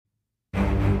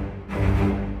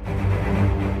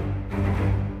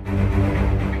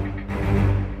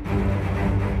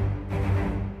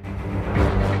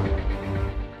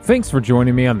Thanks for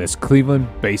joining me on this Cleveland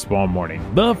baseball morning.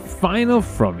 The final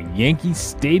from Yankee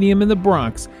Stadium in the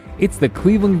Bronx. It's the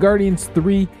Cleveland Guardians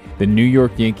 3, the New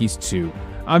York Yankees 2.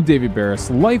 I'm David Barris,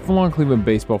 lifelong Cleveland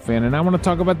baseball fan, and I want to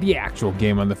talk about the actual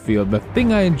game on the field, the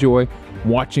thing I enjoy,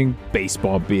 watching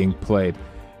baseball being played.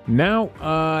 Now,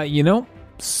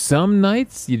 some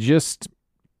nights you just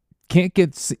can't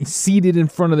get seated in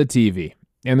front of the TV.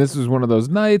 And this was one of those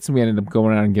nights, and we ended up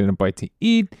going out and getting a bite to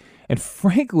eat. And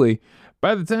frankly,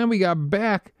 by the time we got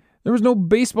back, there was no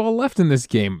baseball left in this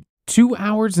game. 2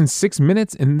 hours and 6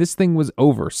 minutes, and this thing was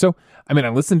over. So, I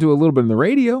listened to a little bit on the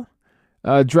radio,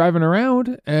 driving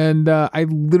around, and I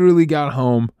literally got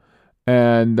home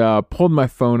and pulled my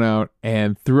phone out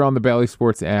and threw on the Bally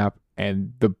Sports app,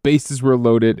 and the bases were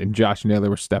loaded, and Josh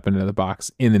Naylor was stepping into the box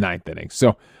in the ninth inning.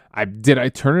 So, did I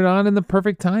turn it on in the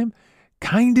perfect time?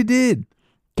 Kinda did,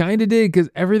 because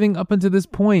everything up until this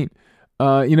point,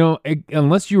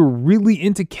 unless you're really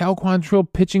into Cal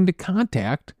Quantrill pitching to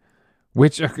contact,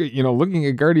 which, looking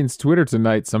at Guardians Twitter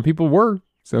tonight, some people were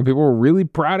really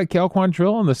proud of Cal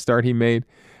Quantrill on the start he made.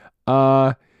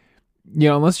 Unless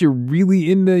you're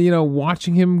really into,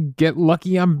 watching him get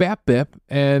lucky on BABIP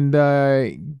and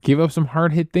give up some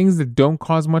hard hit things that don't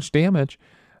cause much damage,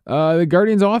 the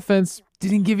Guardians offense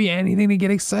didn't give you anything to get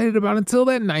excited about until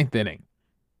that ninth inning.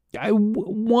 I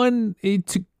won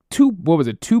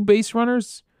two base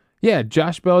runners? Yeah,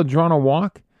 Josh Bell had drawn a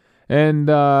walk, and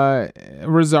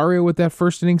Rosario with that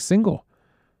first inning single.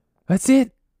 That's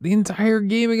it. The entire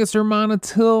game against Herman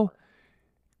until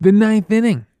the ninth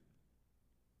inning.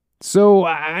 So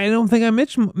I don't think I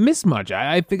missed much.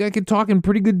 I think I could talk in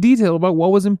pretty good detail about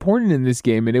what was important in this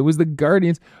game, and it was the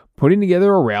Guardians putting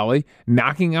together a rally,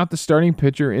 knocking out the starting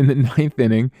pitcher in the ninth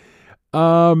inning.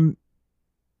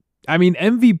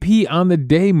 MVP on the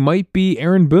day might be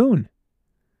Aaron Boone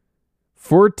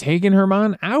for taking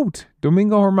Herman out.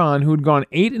 Domingo Herman, who had gone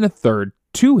 8 1/3,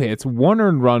 2 hits, 1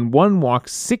 earned run, 1 walk,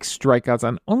 6 strikeouts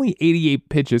on only 88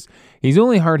 pitches. He's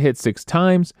only hard hit 6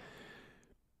 times.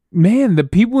 Man, the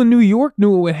people in New York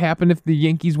knew what would happen if the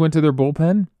Yankees went to their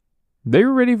bullpen. They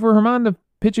were ready for Herman to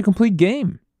pitch a complete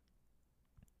game.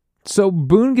 So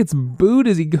Boone gets booed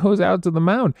as he goes out to the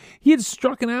mound. He had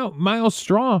struck out Miles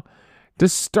Straw to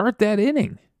start that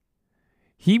inning.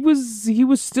 He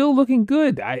was still looking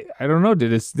good. I don't know.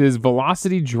 Did his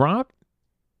velocity drop?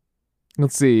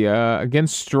 Let's see.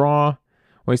 Against Straw,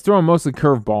 well, he's throwing mostly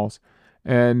curveballs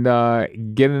and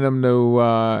getting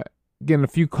a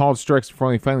few called strikes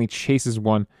before he finally chases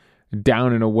one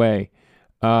down and away.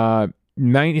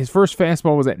 His first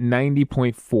fastball was at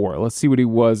 90.4. Let's see what he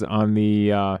was on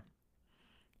the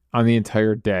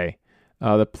entire day.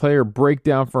 The player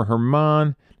breakdown for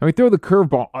Herman. Now, he threw the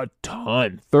curveball a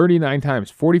ton, 39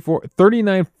 times,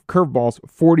 39 curveballs,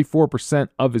 44%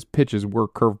 of his pitches were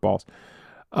curveballs.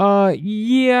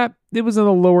 It was on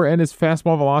the lower end. His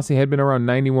fastball velocity had been around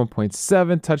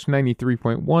 91.7, touched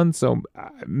 93.1, so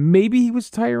maybe he was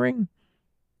tiring.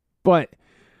 But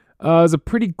it was a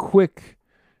pretty quick,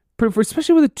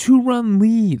 especially with a 2-run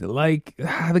lead.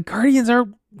 The Guardians they're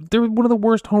one of the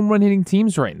worst home run hitting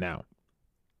teams right now.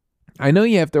 I know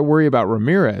you have to worry about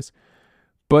Ramirez,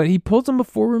 but he pulls him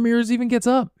before Ramirez even gets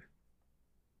up.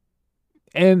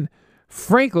 And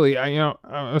frankly, I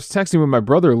was texting with my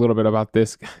brother a little bit about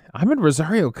this.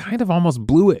 Rosario kind of almost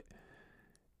blew it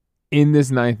in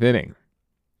this ninth inning.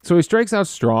 So he strikes out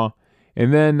Straw,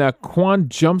 and then Quan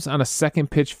jumps on a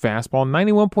second pitch fastball,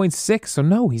 91.6. So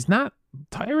no, he's not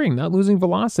tiring, not losing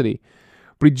velocity.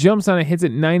 But he jumps on it, hits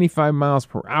it 95 miles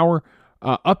per hour,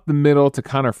 up the middle to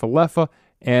Connor Falefa,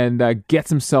 and gets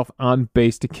himself on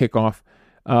base to kick off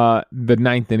the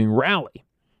ninth inning rally.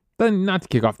 Then not to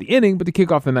kick off the inning, but to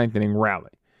kick off the ninth inning rally.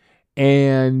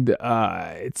 And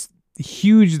it's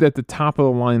huge that the top of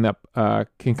the lineup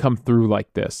can come through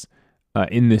like this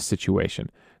in this situation.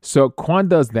 So Quan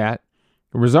does that.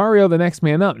 Rosario, the next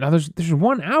man up. Now there's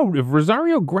one out. If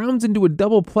Rosario grounds into a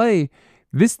double play,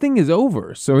 this thing is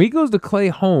over. So he goes to Clay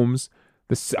Holmes,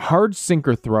 the hard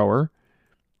sinker thrower,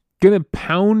 gonna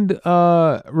pound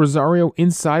Rosario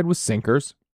inside with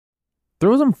sinkers.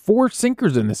 Throws him 4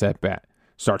 sinkers in this at-bat.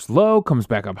 Starts low, comes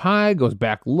back up high, goes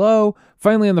back low.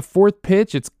 Finally, on the 4th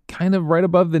pitch, it's kind of right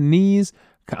above the knees,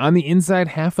 on the inside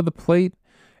half of the plate.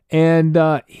 And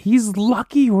he's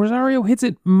lucky. Rosario hits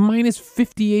it minus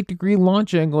 58-degree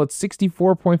launch angle at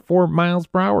 64.4 miles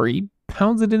per hour. He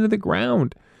pounds it into the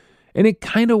ground. And it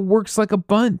kind of works like a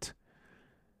bunt.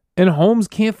 And Holmes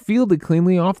can't field it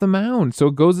cleanly off the mound, so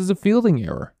it goes as a fielding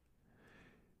error.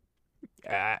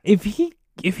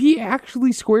 If he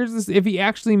actually squares this, if he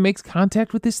actually makes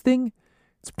contact with this thing,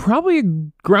 it's probably a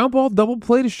ground ball double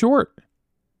play to short.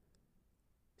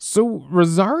 So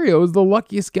Rosario is the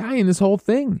luckiest guy in this whole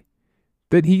thing.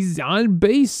 That he's on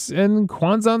base and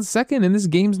Kwan's on second and this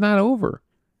game's not over.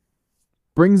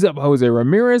 Brings up Jose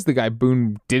Ramirez, the guy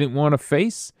Boone didn't want to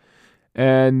face.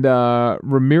 And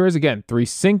Ramirez, again, 3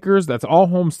 sinkers. That's all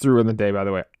Holmes threw in the day, by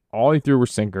the way. All he threw were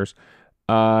sinkers.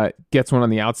 Gets one on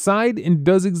the outside and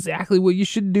does exactly what you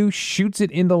should do. Shoots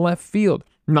it into left field.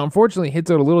 Now, unfortunately,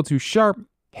 hits it a little too sharp.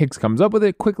 Hicks comes up with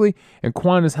it quickly, and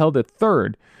Kwan is held at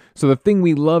third. So the thing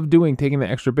we love doing, taking the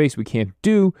extra base, we can't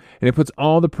do, and it puts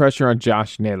all the pressure on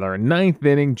Josh Naylor. In 9th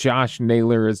inning, Josh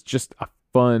Naylor is just a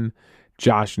fun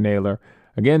Josh Naylor.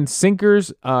 Again,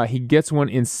 sinkers, he gets one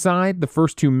inside. The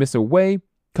first 2 miss away.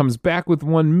 Comes back with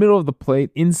one middle of the plate,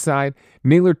 inside.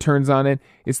 Naylor turns on it.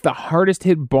 It's the hardest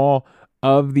hit ball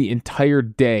of the entire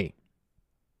day.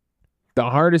 The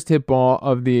hardest hit ball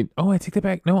of the... Oh, I take that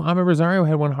back. No, Amed Rosario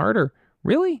had one harder.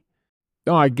 Really?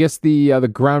 Oh, I guess the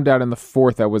ground out in the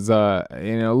 4th that was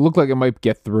looked like it might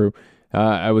get through.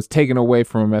 I was taken away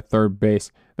from him at third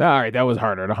base. All right, that was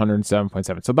harder at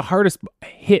 107.7. So the hardest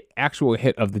actual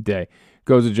hit of the day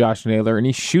goes to Josh Naylor, and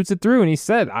he shoots it through. And he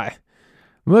said,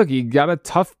 "Look, he got a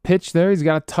tough pitch there. He's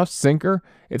got a tough sinker.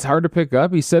 It's hard to pick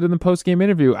up." He said in the post-game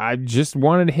interview, "I just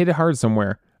wanted to hit it hard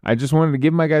somewhere. I just wanted to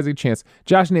give my guys a chance."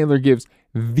 Josh Naylor gives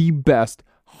the best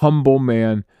humble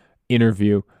man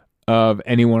interview of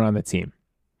anyone on the team.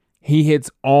 He hits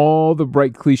all the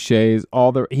right cliches.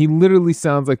 He literally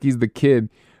sounds like he's the kid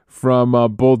from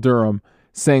Bull Durham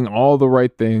saying all the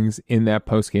right things in that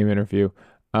post-game interview.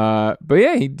 But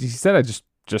yeah, he said, "I just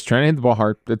trying to hit the ball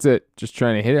hard. That's it. Just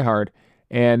trying to hit it hard."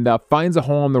 And finds a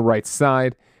hole on the right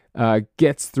side,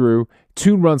 gets through.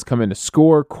 2 runs come in to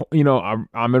score.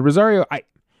 Amed Rosario,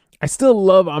 I still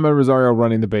love Amed Rosario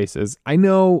running the bases. I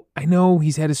know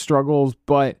he's had his struggles,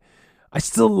 but I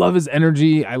still love his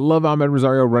energy. I love Amed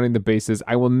Rosario running the bases.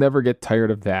 I will never get tired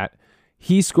of that.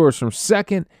 He scores from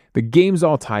second. The game's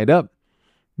all tied up.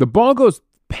 The ball goes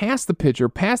past the pitcher,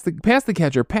 past the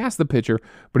catcher, past the pitcher.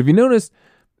 But if you notice,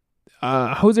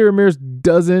 Jose Ramirez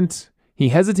doesn't. He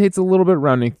hesitates a little bit,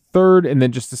 rounding third, and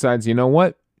then just decides, you know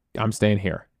what? I'm staying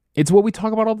here. It's what we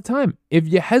talk about all the time. If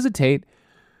you hesitate,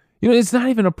 it's not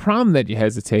even a problem that you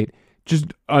hesitate. Just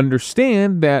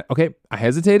understand that, okay, I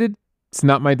hesitated. It's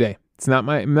not my day. It's not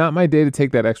my day to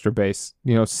take that extra base,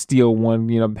 steal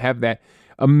one, have that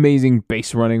amazing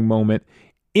base running moment.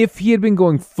 If he had been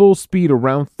going full speed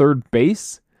around third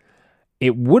base,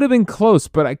 it would have been close,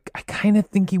 but I kind of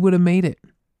think he would have made it.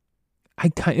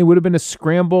 It would have been a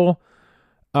scramble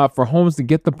for Holmes to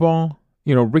get the ball,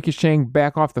 ricocheting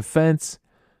back off the fence.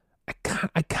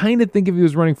 I kind of think if he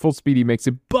was running full speed, he makes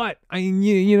it, but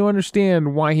you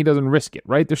understand why he doesn't risk it,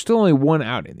 right? There's still only 1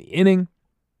 out in the inning.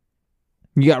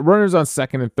 You got runners on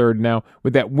second and third now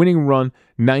with that winning run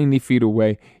 90 feet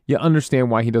away. You understand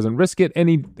why he doesn't risk it. And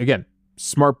he, again,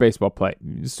 smart baseball play.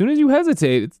 As soon as you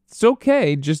hesitate, it's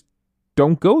okay. Just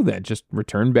don't go then. Just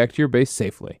return back to your base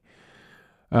safely.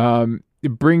 It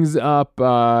brings up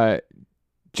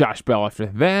Josh Bell after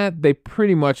that. They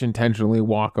pretty much intentionally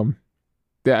walk him.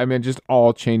 Just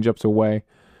all changeups away.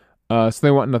 So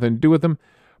they want nothing to do with him.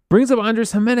 Brings up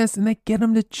Andres Jimenez, and they get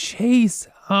him to chase.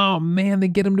 Oh, man, they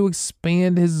get him to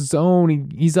expand his zone.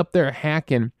 He's up there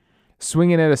hacking,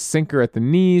 swinging at a sinker at the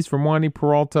knees from Wandy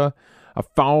Peralta, a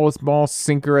foul ball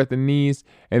sinker at the knees,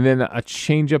 and then a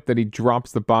changeup that he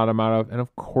drops the bottom out of, and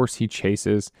of course he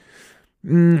chases.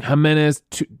 Jimenez,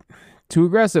 too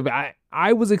aggressive.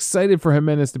 I was excited for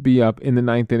Jimenez to be up in the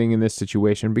 9th inning in this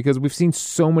situation because we've seen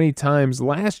so many times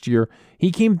last year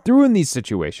he came through in these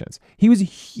situations. He was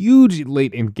huge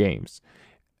late in games.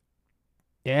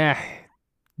 Yeah,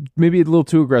 maybe a little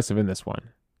too aggressive in this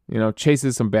one.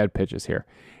 Chases some bad pitches here.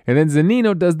 And then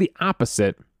Zunino does the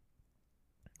opposite.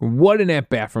 What an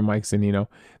at-bat from Mike Zunino.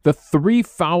 The 3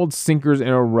 fouled sinkers in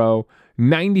a row,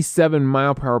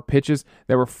 97-mile-per-hour pitches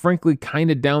that were frankly kind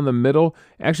of down the middle.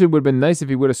 Actually, it would have been nice if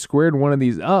he would have squared one of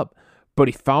these up, but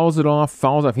he fouls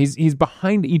off. He's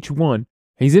behind each one.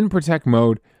 He's in protect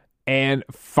mode, and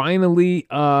finally,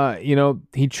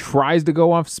 he tries to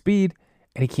go off speed,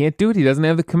 and he can't do it. He doesn't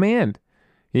have the command.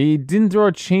 He didn't throw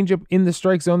a changeup in the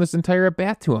strike zone this entire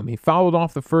at-bat to him. He fouled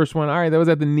off the first one. All right, that was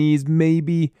at the knees.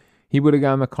 Maybe he would have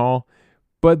gotten the call.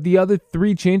 But the other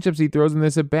 3 changeups he throws in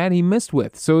this at-bat, he missed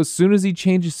with. So as soon as he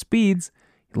changes speeds,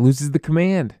 he loses the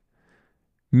command.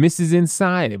 Misses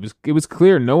inside. It was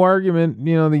clear. No argument.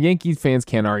 The Yankees fans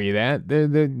can't argue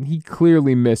that. He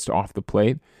clearly missed off the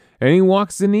plate. And he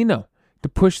walks Zunino to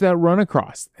push that run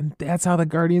across. And that's how the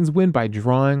Guardians win, by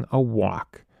drawing a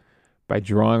walk.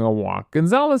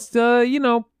 Gonzalez,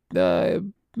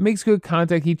 makes good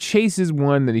contact. He chases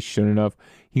one that he shouldn't have.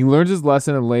 He learns his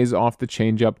lesson and lays off the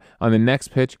changeup on the next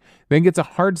pitch, then gets a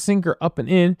hard sinker up and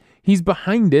in. He's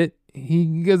behind it.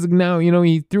 He goes now,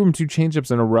 he threw him 2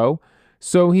 changeups in a row,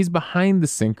 so he's behind the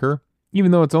sinker,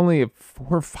 even though it's only a 4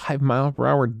 or 5 mile per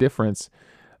hour difference.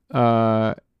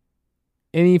 And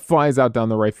he flies out down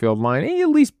the right field line. He at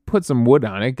least put some wood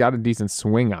on it, got a decent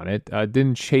swing on it.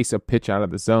 Didn't chase a pitch out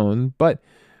of the zone, but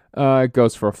it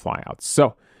goes for a flyout.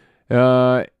 So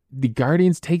the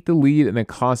Guardians take the lead, and then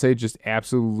Clase just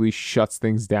absolutely shuts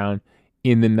things down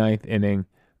in the 9th inning.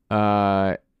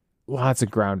 Lots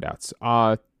of ground outs.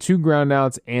 2 ground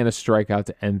outs and a strikeout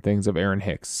to end things of Aaron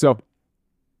Hicks. So,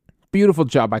 beautiful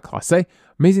job by Clase.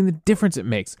 Amazing the difference it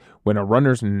makes when a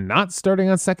runner's not starting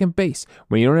on second base,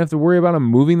 when you don't have to worry about him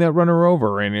moving that runner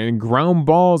over, and ground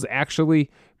balls actually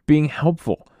being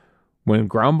helpful. When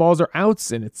ground balls are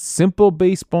outs and it's simple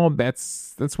baseball,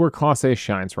 that's where Clase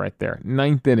shines right there.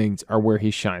 9th innings are where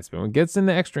he shines. But when it gets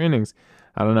into extra innings,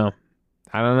 I don't know.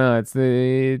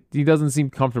 He doesn't seem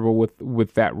comfortable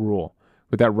with that rule,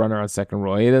 with that runner on second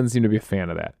rule. He doesn't seem to be a fan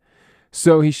of that.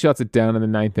 So he shuts it down in the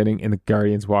 9th inning, and the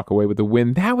Guardians walk away with the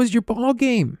win. That was your ball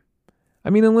game. I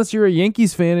mean, unless you're a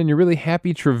Yankees fan and you're really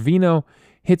happy Trevino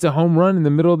hits a home run in the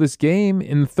middle of this game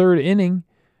in the 3rd inning,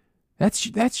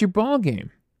 that's your ball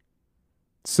game.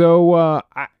 So,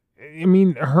 I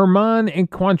mean, Herman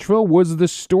and Quantrill was the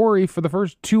story for the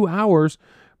first 2 hours,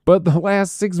 but the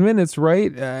last 6 minutes,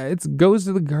 right, it goes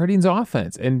to the Guardians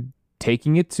offense and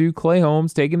taking it to Clay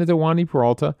Holmes, taking it to Wandy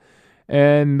Peralta,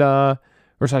 and, or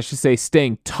I should say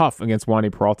staying tough against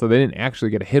Wandy Peralta. They didn't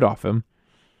actually get a hit off him,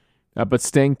 but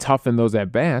staying tough in those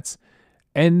at-bats,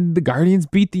 and the Guardians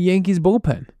beat the Yankees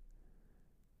bullpen.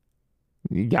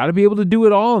 You got to be able to do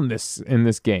it all in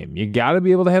this game. You got to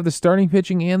be able to have the starting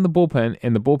pitching and the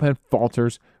bullpen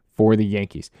falters for the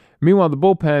Yankees. Meanwhile, the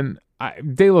bullpen,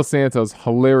 De Los Santos,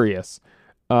 hilarious,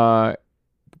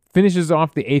 finishes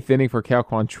off the 8th inning for Cal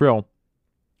Quantrill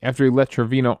after he let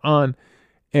Trevino on,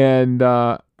 and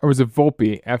or was it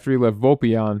Volpe after he left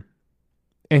Volpe on,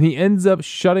 and he ends up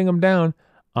shutting him down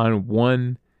on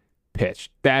 1 pitch.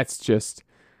 That's just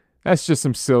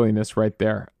some silliness right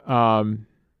there.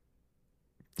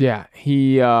 Yeah,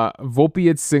 Volpe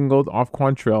had singled off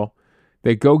Quantrill.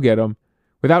 They go get him.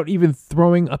 Without even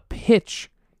throwing a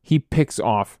pitch, he picks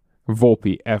off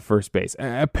Volpe at first base.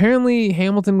 Apparently,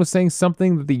 Hamilton was saying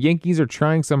something that the Yankees are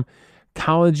trying some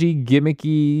college-y,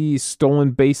 gimmicky,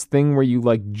 stolen base thing where you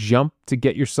jump to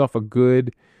get yourself a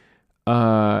good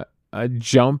a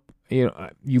jump. You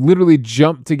literally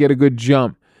jump to get a good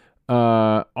jump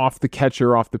off the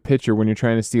catcher, off the pitcher when you're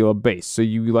trying to steal a base. So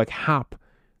you hop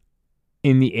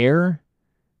in the air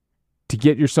to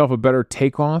get yourself a better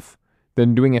takeoff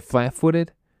than doing it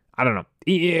flat-footed. I don't know.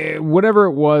 Whatever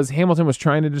it was, Hamilton was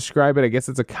trying to describe it. I guess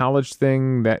it's a college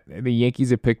thing that the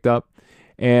Yankees have picked up.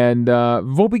 And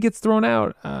Volpe gets thrown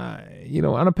out, on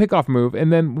a pickoff move.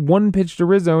 And then 1 pitch to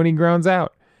Rizzo, and he grounds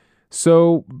out.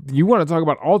 So you want to talk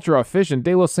about ultra-efficient.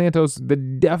 De Los Santos, the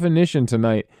definition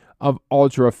tonight of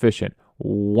ultra-efficient.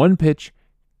 1 pitch,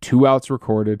 2 outs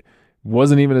recorded.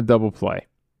 Wasn't even a double play.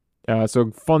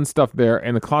 So fun stuff there.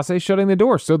 And the Clase shutting the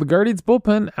door. So the Guardians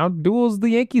bullpen outduels the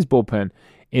Yankees bullpen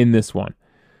in this one.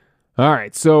 All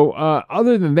right. So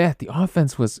other than that, the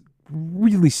offense was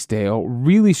really stale,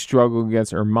 really struggled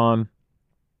against Herman.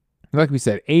 Like we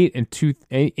said, 8 and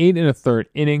a third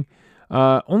inning.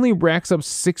 Only racks up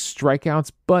 6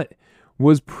 strikeouts, but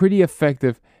was pretty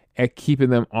effective at keeping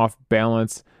them off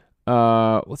balance.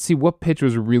 Let's see what pitch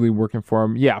was really working for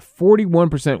him. Yeah,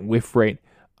 41% whiff rate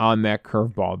on that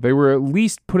curveball. They were at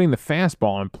least putting the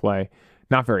fastball in play.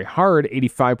 Not very hard,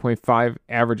 85.5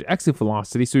 average exit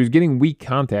velocity, so he was getting weak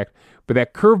contact, but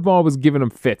that curveball was giving him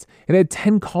fits. It had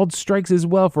 10 called strikes as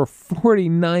well for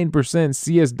 49%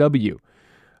 CSW.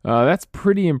 That's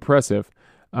pretty impressive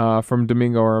from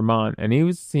Domingo Herman, and he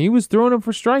was throwing them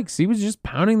for strikes. He was just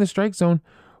pounding the strike zone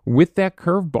with that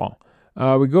curveball.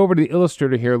 We go over to the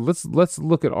illustrator here. Let's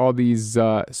look at all these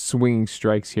swinging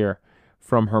strikes here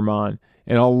from Herman.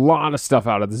 And a lot of stuff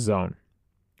out of the zone.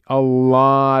 A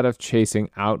lot of chasing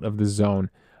out of the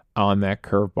zone on that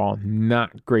curveball.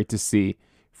 Not great to see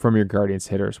from your Guardians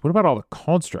hitters. What about all the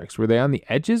called strikes? Were they on the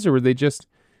edges or were they just...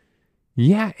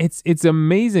 Yeah, it's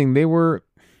amazing. They were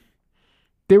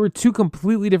 2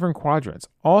 completely different quadrants.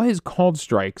 All his called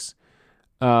strikes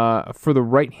for the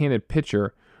right-handed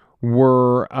pitcher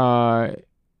were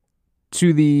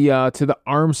to the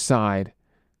arm side,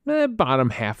 bottom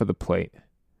half of the plate.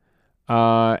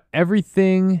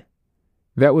 Everything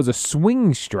that was a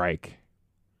swinging strike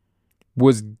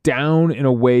was down and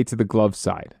away to the glove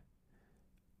side.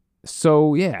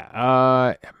 So yeah,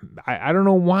 I don't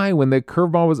know why when the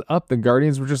curveball was up, the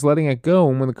Guardians were just letting it go,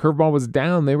 and when the curveball was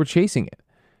down, they were chasing it.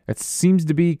 That seems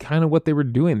to be kind of what they were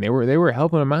doing. They were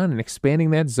helping him out and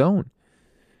expanding that zone.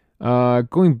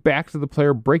 Going back to the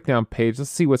player breakdown page,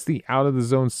 let's see what's the out of the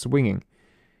zone swinging.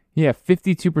 Yeah,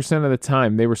 52% of the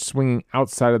time they were swinging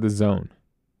outside of the zone.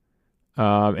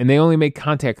 And they only made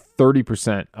contact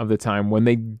 30% of the time when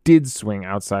they did swing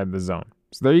outside the zone.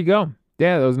 So there you go.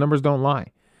 Yeah, those numbers don't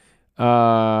lie.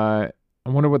 I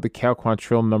wonder what the Cal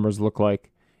Quantrill numbers look like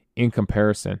in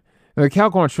comparison. Now, the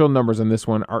Cal Quantrill numbers on this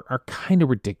one are kind of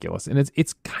ridiculous, and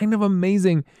it's kind of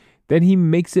amazing that he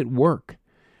makes it work.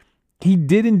 He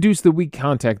did induce the weak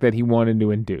contact that he wanted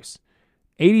to induce.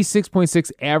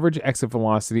 86.6 average exit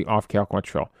velocity off Cal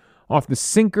Quantrill. Off the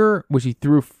sinker, which he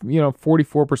threw,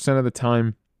 44% of the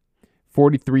time,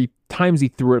 43 times he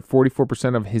threw it,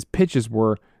 44% of his pitches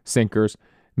were sinkers.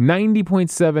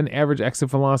 90.7 average exit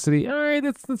velocity. All right,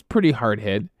 that's pretty hard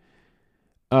hit.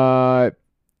 On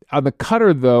the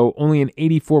cutter, though, only an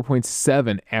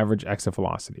 84.7 average exit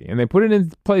velocity. And they put it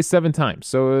in play 7 times,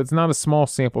 so it's not a small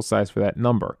sample size for that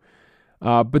number.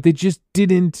 But they just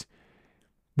didn't.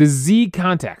 The Z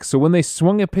contact, so when they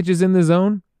swung at pitches in the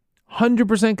zone,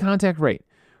 100% contact rate.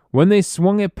 When they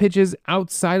swung at pitches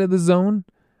outside of the zone,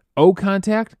 O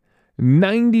contact,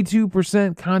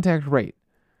 92% contact rate.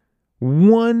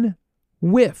 One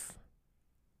whiff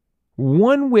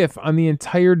on the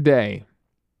entire day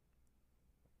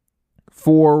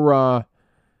for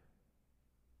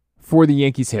the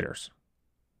Yankees hitters.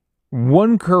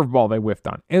 One curveball they whiffed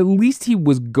on. At least he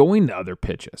was going to other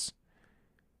pitches.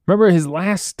 Remember his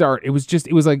last start, it was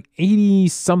like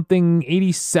 80-something,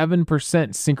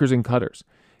 87% sinkers and cutters.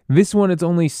 This one, it's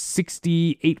only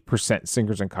 68%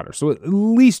 sinkers and cutters. So at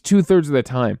least 2/3 of the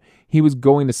time, he was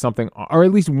going to something, or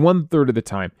at least 1/3 of the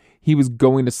time, he was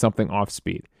going to something off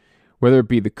speed. Whether it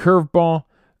be the curveball,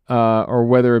 or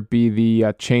whether it be the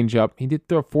changeup. He did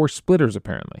throw 4 splitters,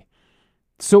 apparently.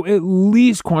 So at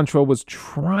least Quantrill was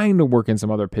trying to work in some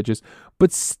other pitches,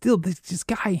 but still, this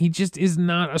guy, he just is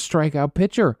not a strikeout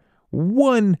pitcher.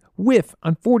 1 whiff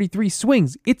on 43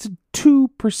 swings. It's a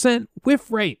 2%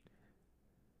 whiff rate.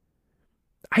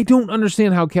 I don't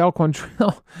understand how Cal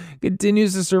Quantrill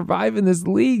continues to survive in this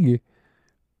league,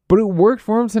 but it worked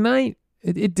for him tonight.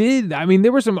 It did. I mean,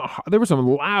 there were some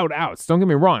loud outs. Don't get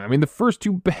me wrong. I mean, the first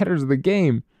 2 batters of the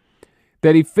game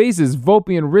that he faces,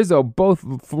 Volpe and Rizzo,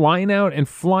 both line out and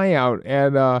fly out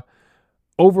at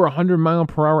over 100 mile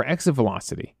per hour exit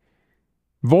velocity.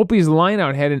 Volpe's line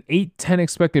out had an 810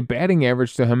 expected batting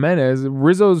average to Jimenez.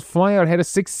 Rizzo's fly out had a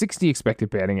 660 expected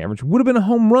batting average. Would have been a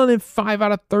home run in 5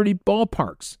 out of 30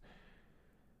 ballparks.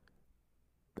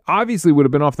 Obviously would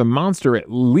have been off the monster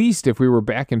at least if we were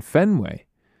back in Fenway.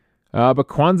 But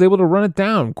Quan's able to run it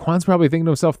down. Quan's probably thinking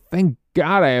to himself, thank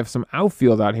God I have some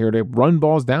outfield out here to run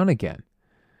balls down again.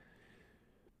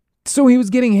 So he was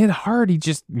getting hit hard. He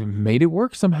just made it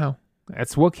work somehow.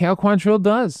 That's what Cal Quantrill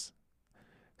does.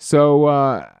 So,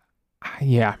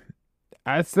 yeah,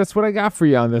 that's what I got for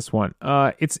you on this one.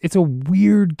 It's a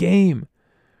weird game.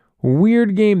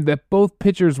 Weird game that both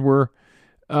pitchers were,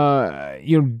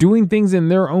 doing things in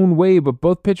their own way, but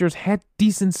both pitchers had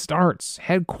decent starts,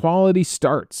 had quality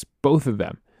starts, both of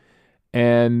them.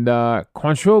 And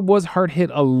Quantrill was hard hit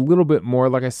a little bit more.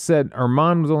 Like I said,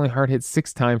 Armand was only hard hit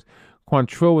 6 times.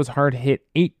 Quantrill was hard hit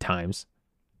 8 times.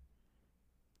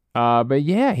 But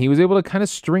yeah, he was able to kind of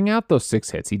string out those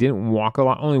 6 hits. He didn't walk a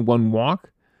lot, only 1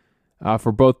 walk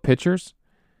for both pitchers.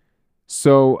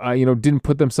 So, didn't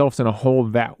put themselves in a hole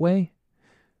that way.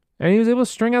 And he was able to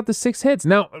string out the 6 hits.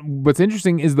 Now, what's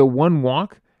interesting is the 1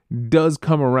 walk does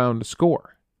come around to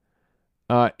score.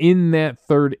 In that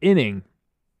 3rd inning,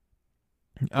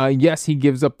 yes, he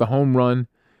gives up the home run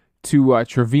to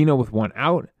Trevino with 1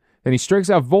 out. Then he strikes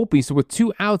out Volpe. So with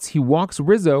 2 outs, he walks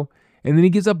Rizzo. And then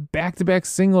he gives up back-to-back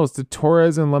singles to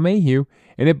Torres and LeMahieu.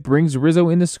 And it brings Rizzo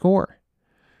in to score.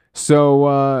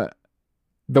 So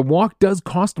the walk does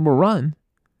cost him a run.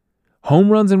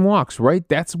 Home runs and walks, right?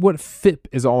 That's what FIP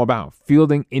is all about.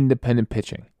 Fielding independent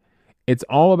pitching. It's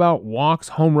all about walks,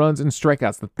 home runs, and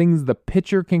strikeouts. The things the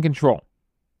pitcher can control.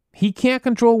 He can't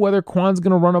control whether Quan's going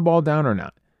to run a ball down or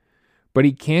not. But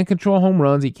he can control home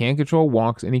runs, he can control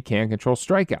walks, and he can control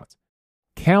strikeouts.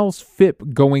 Cal's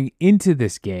FIP going into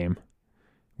this game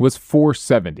was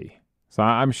 .470. So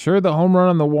I'm sure the home run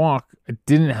on the walk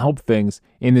didn't help things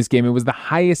in this game. It was the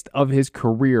highest of his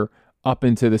career up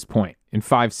until this point in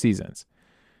 5 seasons.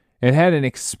 It had an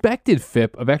expected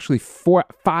FIP of actually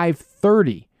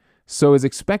 530. So his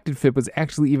expected FIP was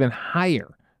actually even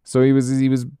higher. So he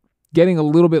was getting a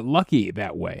little bit lucky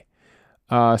that way.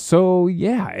 So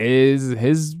yeah,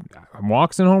 his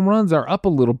walks and home runs are up a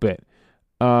little bit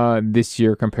this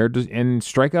year compared to, and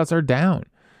strikeouts are down.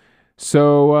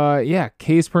 So yeah,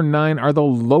 Ks per 9 are the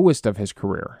lowest of his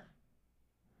career.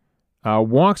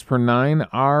 Walks per 9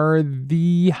 are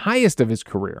the highest of his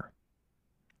career.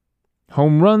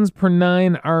 Home runs per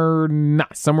 9 are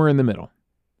not, somewhere in the middle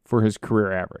for his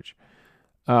career average.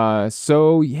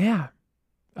 So yeah,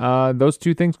 those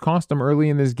two things cost him early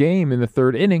in this game in the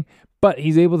third inning, but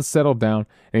he's able to settle down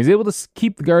and he's able to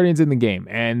keep the Guardians in the game.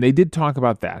 And they did talk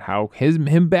about that, how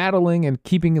him battling and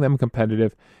keeping them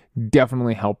competitive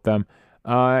definitely helped them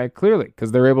clearly,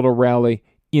 because they're able to rally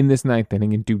in this ninth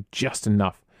inning and do just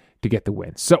enough to get the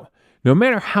win. So no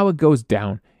matter how it goes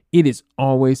down, it is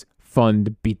always fun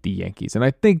to beat the Yankees. And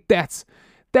I think that's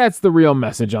the real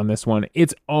message on this one.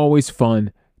 It's always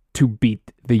fun to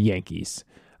beat the Yankees.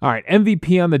 All right,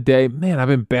 MVP on the day. Man, I've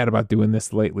been bad about doing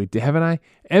this lately, haven't I?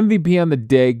 MVP on the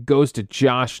day goes to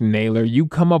Josh Naylor. You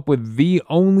come up with the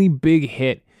only big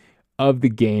hit of the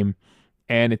game,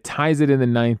 and it ties it in the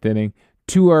ninth inning.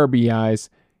 2 RBIs.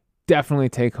 Definitely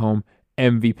take home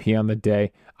MVP on the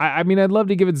day. I mean, I'd love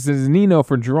to give it to Zunino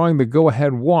for drawing the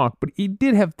go-ahead walk, but he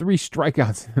did have 3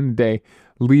 strikeouts in the day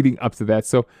leading up to that.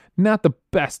 So not the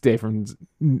best day from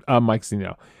Mike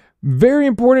Zunino. Very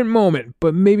important moment,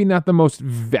 but maybe not the most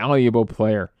valuable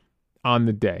player on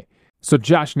the day. So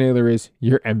Josh Naylor is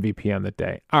your MVP on the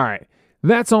day. All right,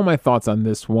 that's all my thoughts on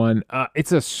this one.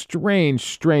 It's a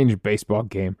strange baseball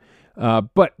game.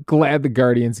 But glad the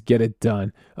Guardians get it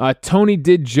done. Tony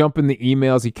did jump in the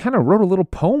emails. He kind of wrote a little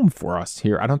poem for us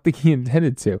here. I don't think he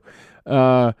intended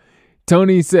to.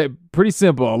 Tony said, pretty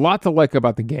simple, a lot to like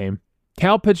about the game.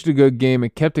 Cal pitched a good game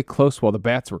and kept it close while the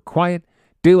bats were quiet.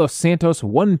 De Los Santos,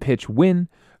 1-pitch win.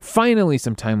 Finally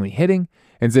some timely hitting.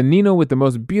 And Zunino with the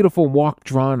most beautiful walk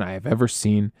drawn I have ever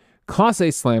seen.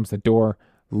 Clase slams the door.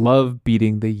 Love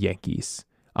beating the Yankees.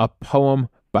 A poem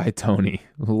by Tony.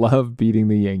 Love beating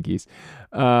the Yankees.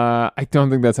 I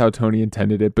don't think that's how Tony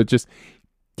intended it, but just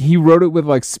he wrote it with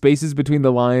like spaces between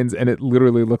the lines, and it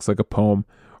literally looks like a poem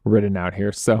written out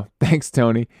here. So thanks,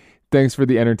 Tony. Thanks for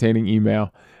the entertaining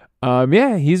email.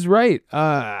 Yeah, he's right.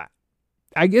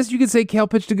 I guess you could say Cal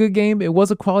pitched a good game. It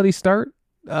was a quality start.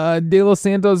 De Los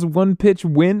Santos 1-pitch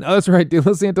win. Oh, that's right. De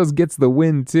Los Santos gets the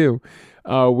win too,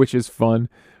 which is fun.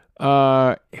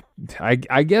 I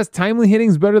guess timely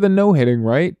hitting's better than no hitting,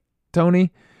 right,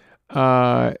 Tony?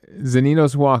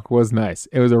 Zunino's walk was nice.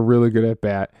 It was a really good at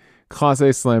bat.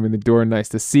 Clase slamming the door, nice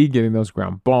to see, getting those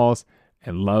ground balls,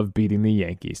 and love beating the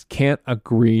Yankees. Can't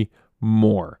agree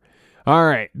more. All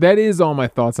right, that is all my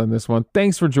thoughts on this one.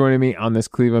 Thanks for joining me on this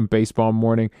Cleveland baseball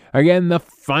morning. Again, the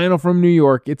final from New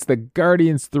York. It's the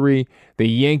Guardians 3, the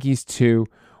Yankees 2.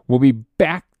 We'll be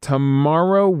back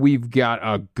tomorrow. We've got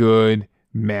a good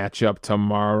matchup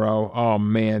tomorrow. Oh,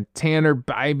 man. Tanner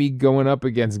Bybee going up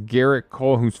against Garrett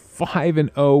Cole, who's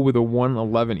 5-0 with a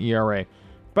 1.11 ERA.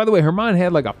 By the way, Herman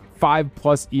had like a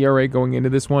 5+ ERA going into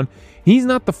this one. He's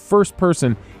not the first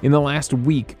person in the last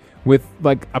week with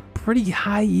like a pretty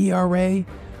high ERA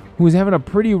who's having a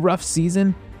pretty rough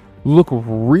season look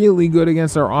really good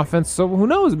against our offense. So who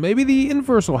knows? Maybe the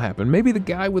inverse will happen. Maybe the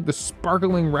guy with the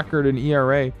sparkling record in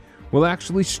ERA will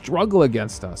actually struggle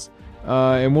against us.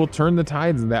 And we'll turn the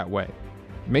tides that way.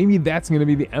 Maybe that's going to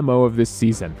be the MO of this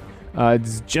season.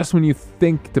 It's just when you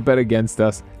think to bet against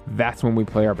us, that's when we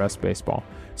play our best baseball.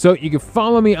 So you can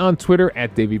follow me on Twitter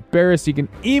at Davey Barris. You can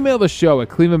email the show at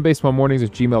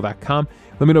clevelandbaseballmornings@gmail.com.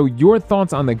 Let me know your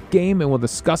thoughts on the game, and we'll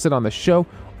discuss it on the show.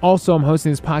 Also, I'm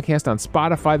hosting this podcast on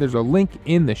Spotify. There's a link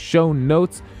in the show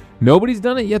notes. Nobody's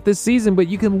done it yet this season, but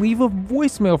you can leave a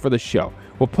voicemail for the show.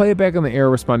 We'll play it back on the air,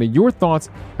 respond to your thoughts,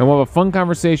 and we'll have a fun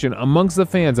conversation amongst the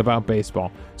fans about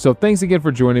baseball. So thanks again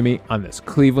for joining me on this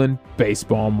Cleveland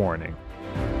Baseball Morning.